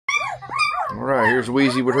right, here's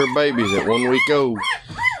Wheezey with her babies at 1 week old.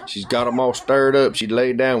 She's got them all stirred up. She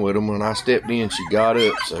laid down with them. When I stepped in, she got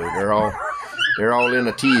up. So they're all in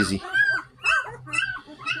a tizzy.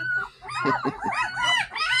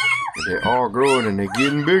 They are growing and they're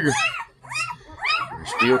getting bigger. There's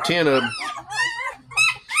still 10 of them.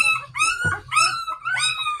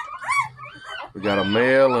 We got a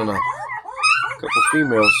male and a couple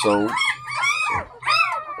females sold.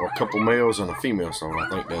 Or a couple males and a female sold. I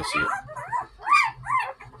think that's it.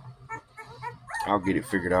 I'll get it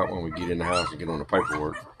figured out when we get in the house and get on the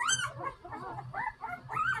paperwork.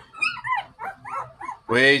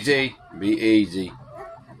 Wheezey, be easy.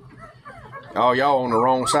 Oh, y'all on the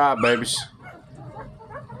wrong side, babies.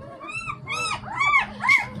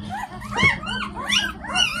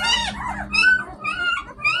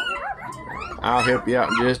 I'll help you out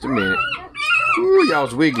in just a minute. Ooh,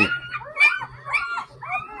 y'all's wiggly.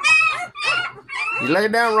 You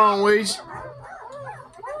laid down wrong, Wheezey.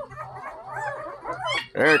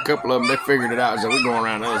 There are a couple of them, they figured it out, so we're going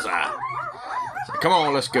around the other side. So come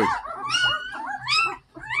on, let's go.